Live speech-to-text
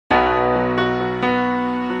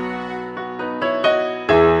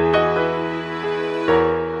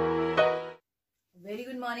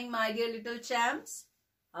morning, my dear little champs.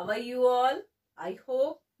 How are you all? I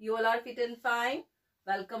hope you all are fit and fine.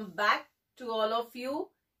 Welcome back to all of you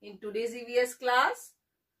in today's EVS class.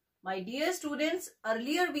 My dear students,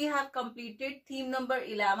 earlier we have completed theme number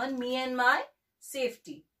 11, Me and My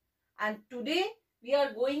Safety. And today we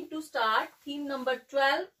are going to start theme number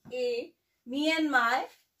 12 A, Me and My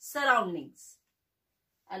Surroundings.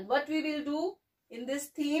 And what we will do in this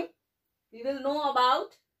theme, we will know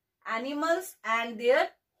about animals and their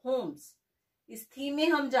homes. इस theme में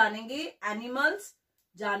हम जानेंगे animals,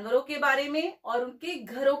 जानवरों के बारे में और उनके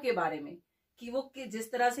घरों के बारे में कि वो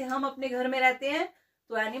जिस तरह से हम अपने घर में रहते हैं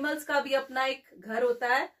तो एनिमल्स का भी अपना एक घर होता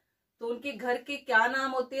है। तो उनके घर के क्या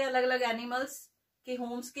नाम होते हैं, अलग अलग एनिमल्स के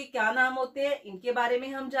होम्स के क्या नाम होते हैं, इनके बारे में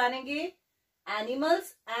हम जानेंगे।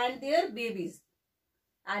 Animals and there babies,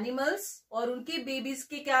 animals और उनके बेबीज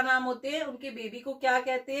के क्या नाम होते हैं, उनके बेबी को क्या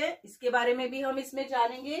कहते हैं, इसके बारे में भी हम इसमें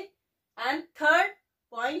जानेंगे। And third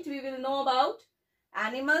point we will know about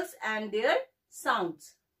animals and there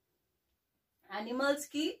sounds. Animals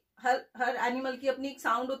की हर एनिमल की अपनी एक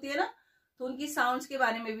साउंड होती है ना, तो उनकी साउंड्स के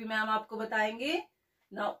बारे में भी मैम आपको बताएंगे।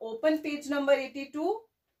 Now open page number 82,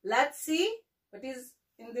 let's see what is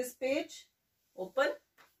in this page. Open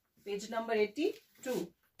page number 82।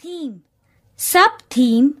 Theme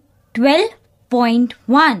Sub-theme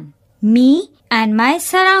 12.1 Me and My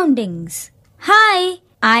Surroundings. Hi,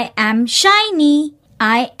 I am Shiny.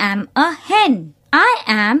 I am a hen. I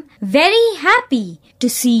am very happy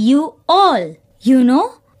to see you all. You know,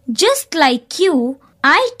 just like you,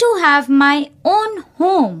 I too have my own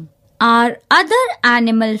home. Our other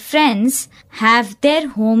animal friends have their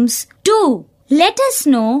homes too. Let us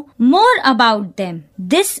know more about them.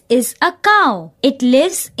 This is a cow. It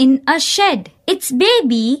lives in a shed. Its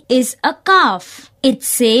baby is a calf. It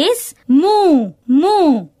says moo,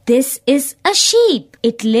 moo. This is a sheep.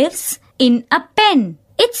 It lives in a pen.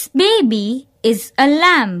 Its baby is a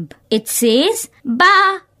lamb. It says ba,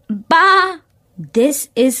 ba. This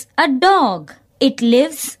is a dog. It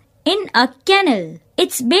lives in a kennel.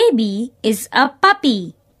 Its baby is a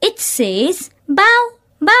puppy. It says bow,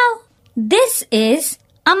 bow. This is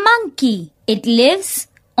a monkey. It lives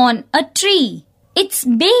on a tree. Its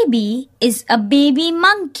baby is a baby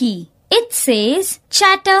monkey. It says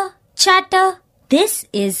chatter, chatter. This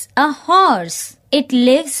is a horse. It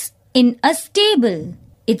lives in a stable.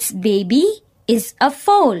 Its baby is a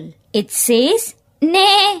foal. It says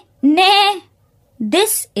neigh, neigh.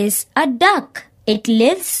 This is a duck. It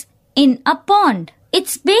lives in a pond.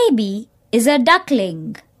 Its baby is a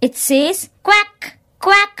duckling. It says quack,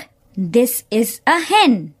 quack. This is a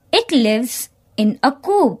hen. It lives in a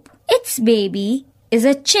coop. Its baby is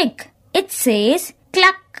a chick. It says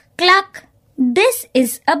cluck, cluck. This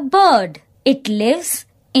is a bird. It lives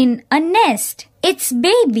in a nest. Its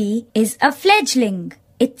baby is a fledgling.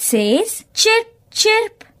 It says chirp,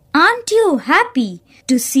 chirp. Aren't you happy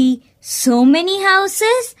to see so many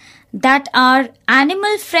houses that our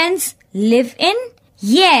animal friends live in?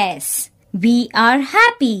 Yes, we are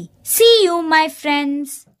happy. See you, my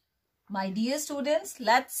friends. My dear students,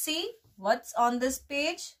 let's see what's on this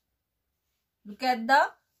page. Look at the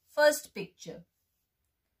first picture.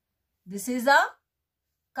 This is a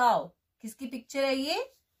cow. किसकी picture है ये?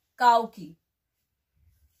 काऊ की।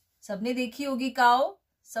 सबने देखी होगी काऊ,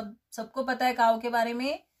 सबको पता है काऊ के बारे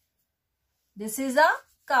में। This is a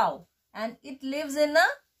cow and it lives in a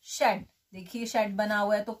shed. देखिए शेड बना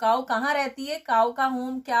हुआ है, तो काऊ कहाँ रहती है? काऊ का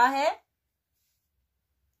होम क्या है?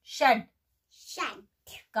 Shade. Shed.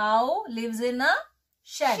 Cow lives in a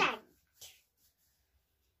shed.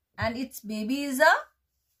 And its baby is a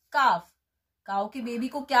calf. काऊ के बेबी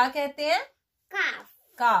को क्या कहते हैं? Calf.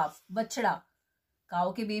 काफ, बछड़ा।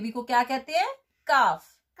 काऊ के बेबी को क्या कहते हैं? काफ।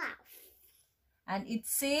 Calf. And it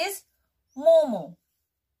says momo.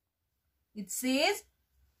 It says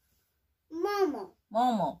Momo.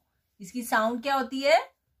 momo. इसकी साउंड क्या होती है?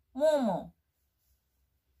 मोमो।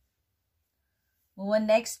 वो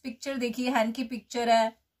नेक्स्ट पिक्चर देखिए, हैन की पिक्चर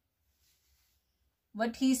है।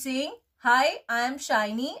 What he's saying? Hi, I am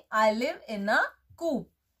Shiny. I live in a coop.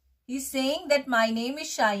 He's saying that my name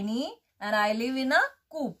is Shiny and I live in a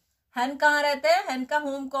coop. हैन कहाँ रहता है? हैन का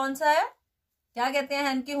होम कौन सा है? क्या कहते हैं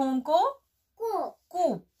हैन के होम को? Coop.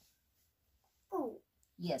 Coop. Coop.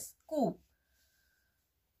 Yes, coop.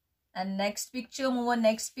 And next picture, move on.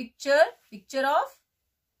 Next picture, picture of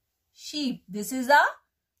sheep. This is a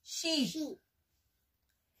sheep. Sheep.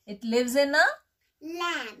 It lives in a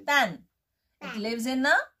Lamb. pen. It lives in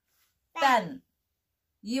a pen.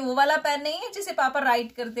 ये वो वाला pen नहीं है जिसे पापा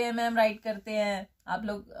right करते हैं, ma'am right करते हैं, आप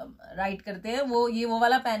लोग राइट करते हैं, ये वो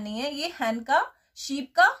वाला पेन नहीं है। ये हैन का,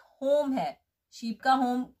 शीप का होम है। शीप का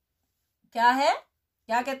होम क्या है?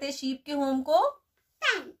 क्या कहते हैं शीप के होम को?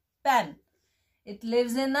 Pen. Pen. It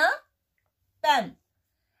lives in a pen.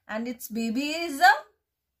 And its baby is a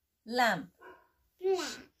lamb.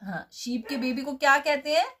 Lamb. हाँ, शीप के बेबी को क्या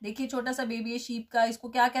कहते हैं? देखिए छोटा सा बेबी है शीप का, इसको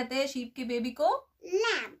क्या कहते हैं शीप के बेबी को?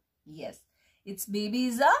 Lamb. Yes. Its baby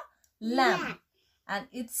is a lamb. And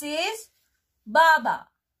it says Baba.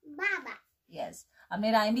 Baba. Yes.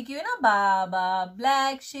 हमने राइम भी की है ना, baa baa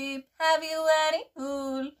black sheep have you any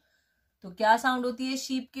वूल. तो क्या साउंड होती है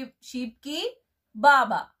शीप की?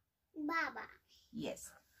 बाबा. Baba. Yes.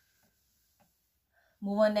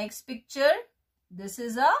 Move on next picture. This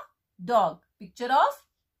is a dog. Picture of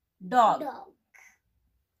dog. Dog.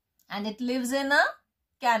 And it lives in a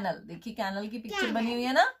kennel. देखिए कैनल की पिक्चर Kennel. बनी हुई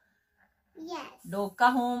है ना. Yes. डॉग का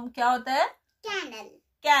होम क्या होता है? Kennel.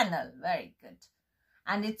 Kennel. Very good.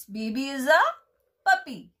 And its baby is a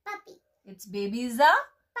puppy. Puppy. Its baby is a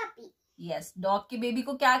Puppy. yes. Dog के बेबी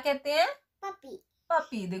को क्या कहते हैं? Puppy.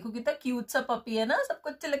 पपी. देखो कितना क्यूट सा पपी है ना, सबको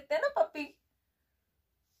अच्छे लगते हैं ना puppy.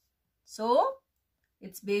 So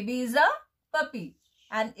its baby is a puppy.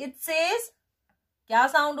 And it says क्या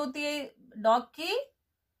साउंड होती है डॉग की?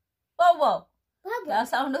 वाव वाव. क्या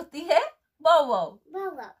साउंड होती है? वाव वाव.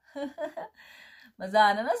 Baba. मजा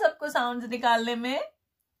आ रहा ना सबको साउंड निकालने में.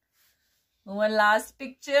 One last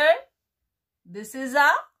picture. This is a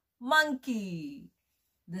monkey.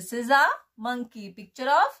 This is a monkey. Picture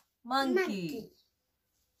of monkey.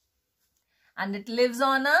 And it lives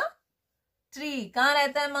on a tree. कहाँ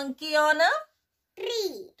रहता है monkey? On a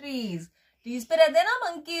Tree. trees. Trees पे रहते हैं ना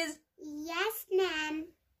monkeys. Yes, ma'am.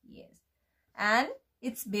 Yes. And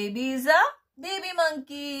its baby is a baby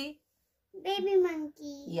monkey. Baby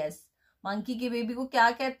monkey. Yes. Monkey के baby को क्या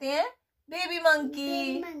कहते हैं? Baby monkey.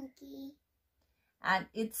 Baby monkey. And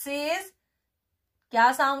it says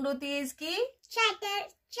क्या साउंड होती है इसकी? Chatter.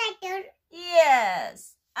 Chatter. Yes.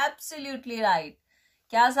 Absolutely right.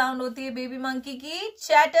 क्या साउंड होती है बेबी मंकी की?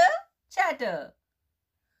 Chatter. Chatter.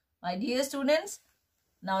 My dear students,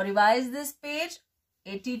 now revise this page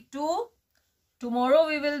 82. Tomorrow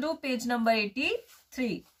we will do page number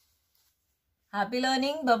 83. Happy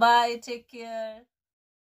learning. Bye-bye. Take care.